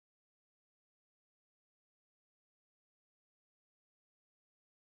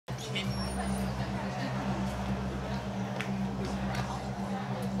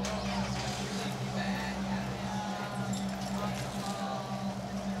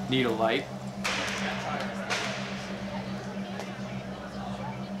Need a light?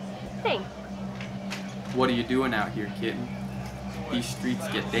 Thanks. What are you doing out here, kitten? These streets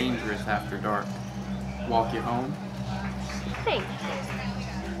get dangerous after dark. Walk you home? Thanks.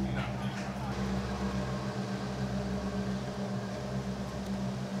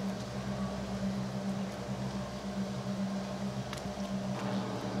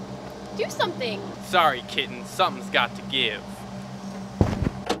 Do something! Sorry, kitten. Something's got to give.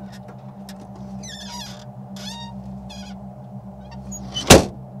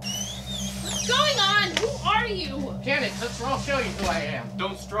 What's going on? Who are you? Janet, I'll show you who I am.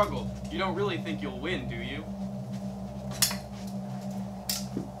 Don't struggle. You don't really think you'll win, do you?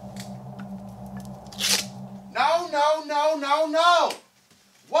 No.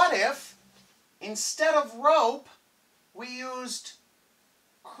 What if, instead of rope, we used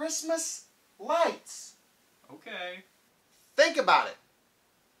Christmas lights? Okay. Think about it.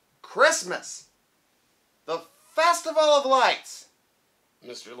 Christmas. The Festival of Lights.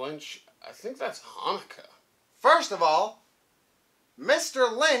 Mr. Lynch, I think that's Hanukkah. First of all, Mr.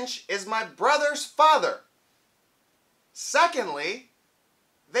 Lynch is my brother's father. Secondly,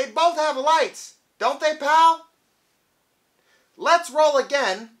 they both have lights, don't they, pal? Let's roll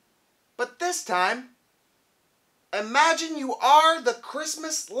again, but this time, imagine you are the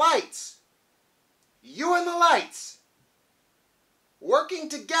Christmas lights. You and the lights, working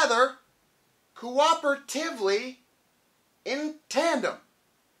together, cooperatively, in tandem.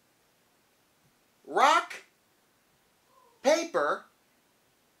 Rock, paper,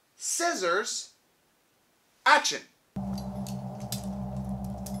 scissors, action.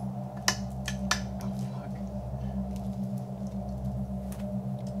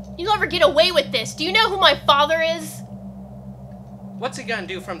 You'll never get away with this. Do you know who my father is? What's he gonna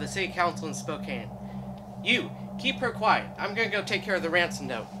do from the city council in Spokane? You, keep her quiet. I'm gonna go take care of the ransom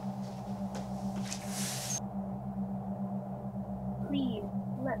note. Please,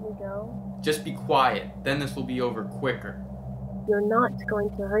 let me go. Just be quiet, then this will be over quicker. You're not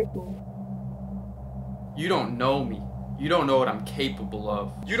going to hurt me. You don't know me. You don't know what I'm capable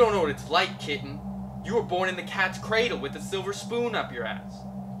of. You don't know what it's like, kitten. You were born in the cat's cradle with a silver spoon up your ass.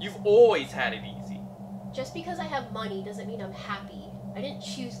 You've always had it easy. Just because I have money doesn't mean I'm happy. I didn't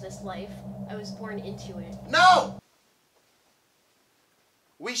choose this life. I was born into it. No!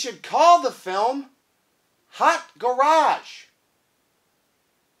 We should call the film Hot Garage.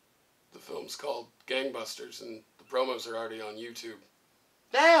 The film's called Gangbusters, and the promos are already on YouTube.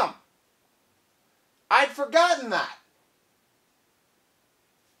 Damn! I'd forgotten that.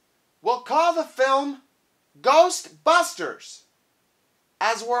 We'll call the film Ghostbusters,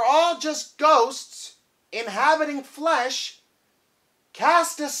 as we're all just ghosts inhabiting flesh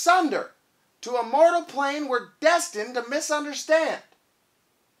cast asunder to a mortal plane we're destined to misunderstand.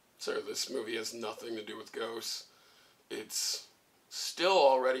 Sir, this movie has nothing to do with ghosts. It's still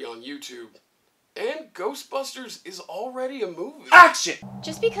already on YouTube. And Ghostbusters is already a movie. Action!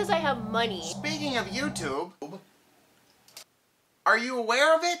 Just because I have money. Speaking of YouTube, are you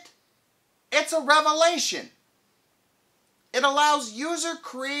aware of it? It's a revelation. It allows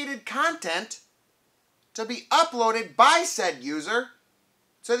user-created content to be uploaded by said user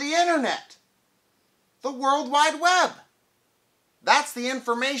to the internet, the World Wide Web. That's the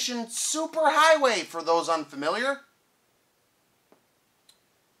information superhighway for those unfamiliar.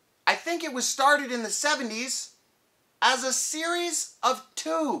 I think it was started in the 70s as a series of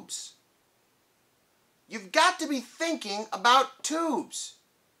tubes. You've got to be thinking about tubes.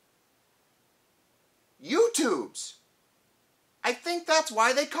 YouTubes. I think that's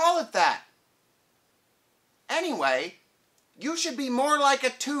why they call it that. Anyway, you should be more like a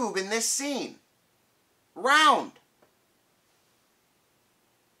tube in this scene. Round.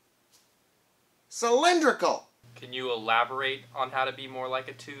 Cylindrical. Can you elaborate on how to be more like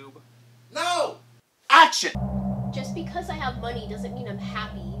a tube? No! Action! Just because I have money doesn't mean I'm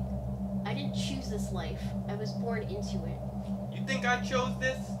happy. I didn't choose this life. I was born into it. You think I chose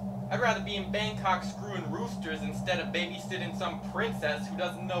this? I'd rather be in Bangkok screwing roosters instead of babysitting some princess who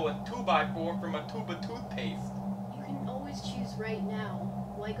doesn't know a 2x4 from a tube of toothpaste. You can always choose right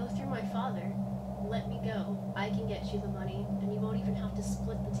now. Why go through my father? Let me go. I can get you the money, and you won't even have to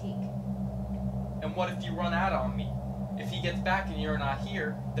split the take. And what if you run out on me? If he gets back and you're not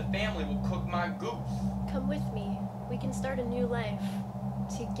here, the family will cook my goose. Come with me. We can start a new life.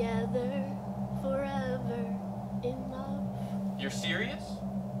 Together, forever, in love. You're serious?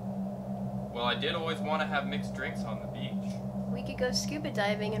 Well, I did always want to have mixed drinks on the beach. We could go scuba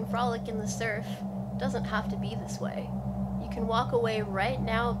diving and frolic in the surf. Doesn't have to be this way. You can walk away right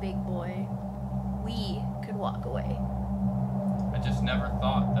now, big boy. We could walk away. I just never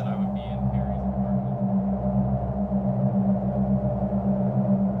thought that I would be in Harry's apartment.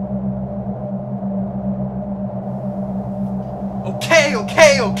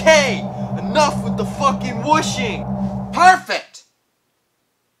 Okay! Enough with the fucking whooshing! Perfect!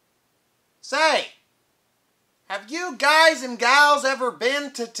 Say, have you guys and gals ever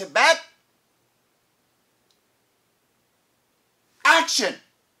been to Tibet? Action!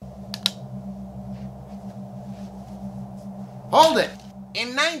 Hold it!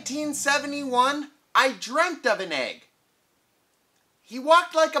 In 1971, I dreamt of an egg. He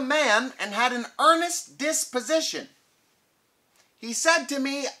walked like a man and had an earnest disposition. He said to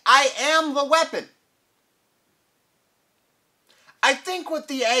me, "I am the weapon." I think what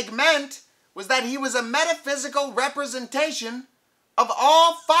the egg meant was that he was a metaphysical representation of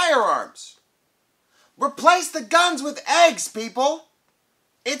all firearms. Replace the guns with eggs, people.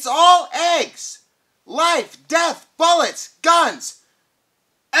 It's all eggs. Life, death, bullets, guns.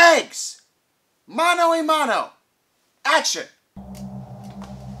 Eggs. Mano a mano. Action.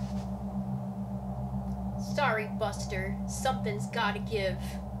 Sorry, Buster. Something's gotta give.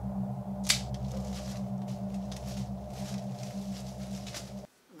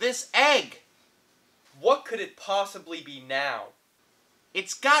 This egg. What could it possibly be now?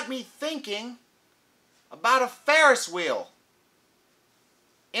 It's got me thinking about a Ferris wheel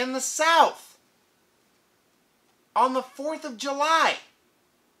in the South on the 4th of July.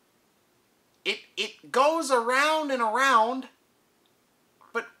 It goes around and around,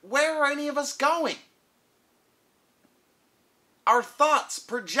 but where are any of us going? Our thoughts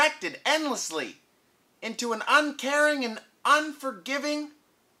projected endlessly into an uncaring and unforgiving,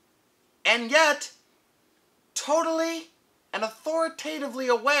 and yet totally and authoritatively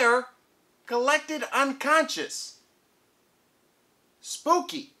aware, collected unconscious.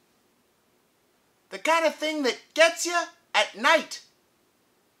 Spooky. The kind of thing that gets you at night.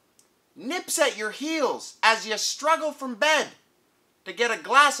 Nips at your heels as you struggle from bed to get a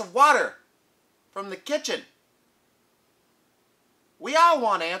glass of water from the kitchen. We all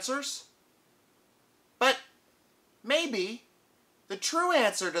want answers. But maybe the true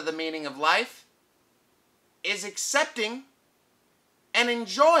answer to the meaning of life is accepting and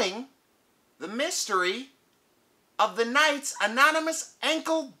enjoying the mystery of the night's anonymous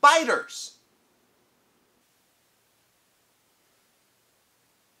ankle biters.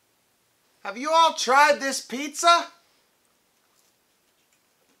 Have you all tried this pizza?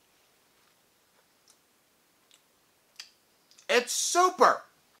 It's super!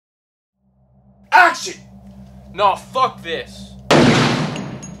 Action! Nah, fuck this.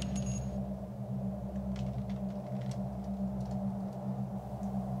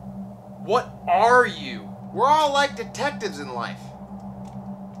 What are you? We're all like detectives in life.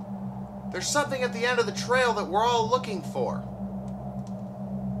 There's something at the end of the trail that we're all looking for.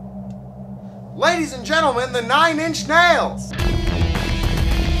 Ladies and gentlemen, the 9 Inch Nails!